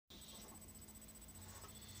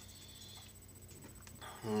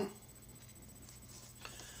Hmm.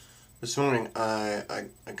 This morning I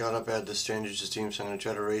got up, I had the strangers esteem, so I'm going to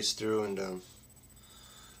try to race through and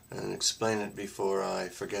explain it before I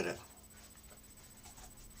forget it.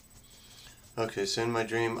 Okay, so in my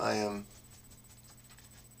dream I'm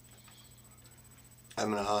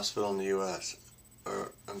in a hospital in the U.S.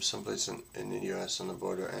 or I'm someplace in the U.S. on the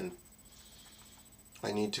border, and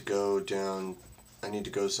I need to go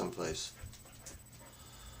someplace.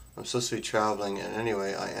 I'm supposed to be traveling, and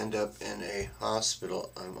anyway, I end up in a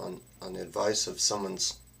hospital. I'm on the advice of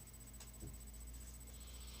someone's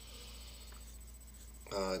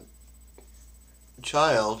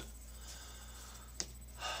child.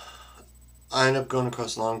 I end up going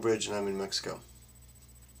across Long Bridge, and I'm in Mexico.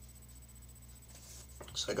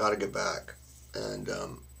 So I got to get back, and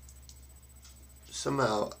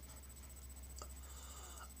somehow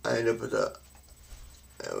I end up with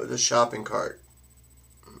a shopping cart,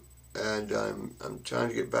 and I'm trying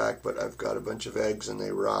to get back, but I've got a bunch of eggs and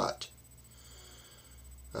they rot.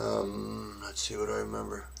 Let's see what I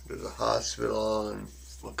remember. There's a hospital and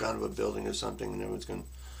what kind of a building or something, and everyone's going,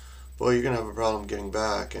 boy, you're gonna have a problem getting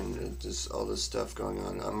back, and just all this stuff going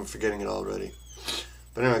on. I'm forgetting it already.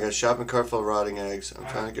 But anyway, I got a shopping cart full of rotting eggs. I'm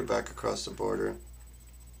trying to get back across the border,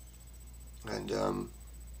 and I'm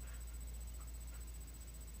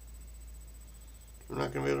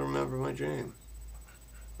not gonna be able to remember my dream.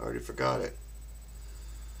 I already forgot it.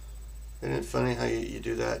 Isn't it funny how you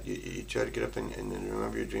do that? You try to get up and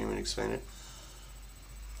remember your dream and explain it.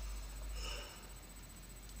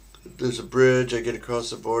 There's a bridge. I get across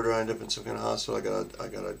the border. I end up in some kind of hospital. I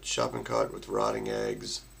got a shopping cart with rotting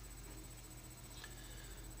eggs.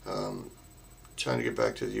 Trying to get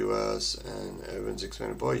back to the U.S. and everyone's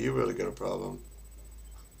explaining, boy, you really got a problem.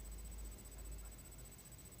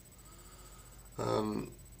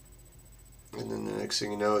 And then the next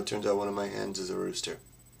thing you know, it turns out one of my hens is a rooster.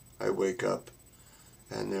 I wake up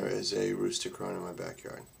and there is a rooster crowing in my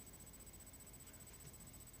backyard.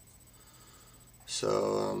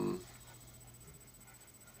 So,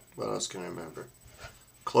 what else can I remember?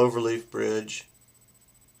 Cloverleaf Bridge.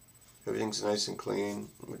 Everything's nice and clean,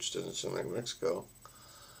 which doesn't sound like Mexico.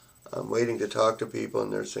 I'm waiting to talk to people,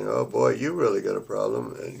 and they're saying, oh boy, you really got a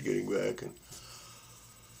problem, and getting back. And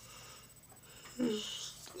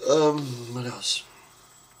what else?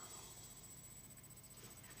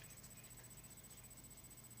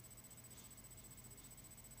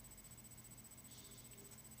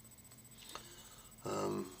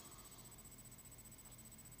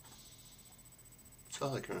 That's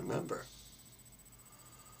all I can remember.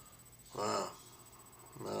 Wow.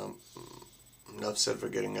 Well, enough said for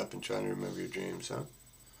getting up and trying to remember your dreams, huh?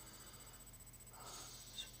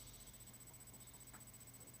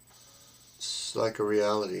 It's like a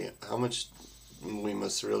reality. How much we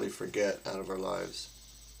must really forget out of our lives.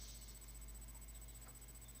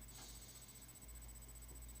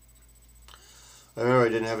 I remember I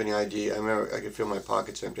didn't have any ID. I remember I could feel my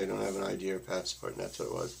pockets empty. I don't have an ID or passport, and that's what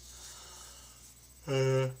it was.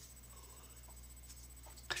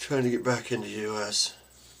 Trying to get back into the U.S.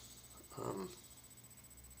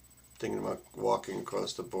 Thinking about walking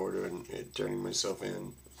across the border and turning myself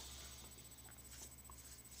in.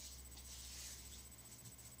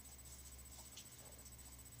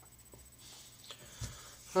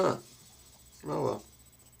 Huh. Oh well.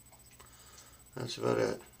 That's about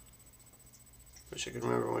it. Wish I could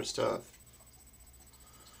remember more stuff.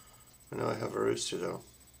 I know I have a rooster though.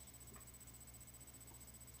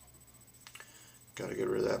 Gotta get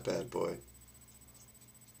rid of that bad boy.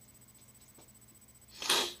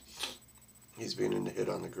 He's beginning to hit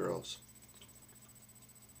on the girls.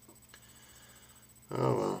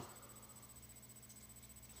 Oh well.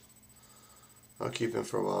 I'll keep him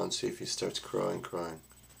for a while and see if he starts crying.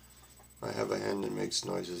 I have a hen that makes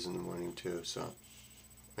noises in the morning too, so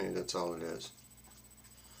maybe that's all it is.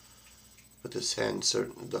 But this hen,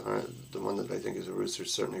 the one that I think is a rooster,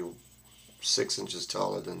 is certainly 6 inches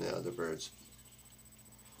taller than the other birds.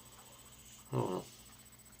 Oh well.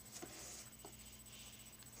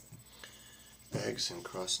 Eggs and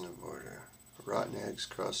crossing the border. Rotten eggs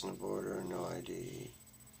crossing the border, no ID.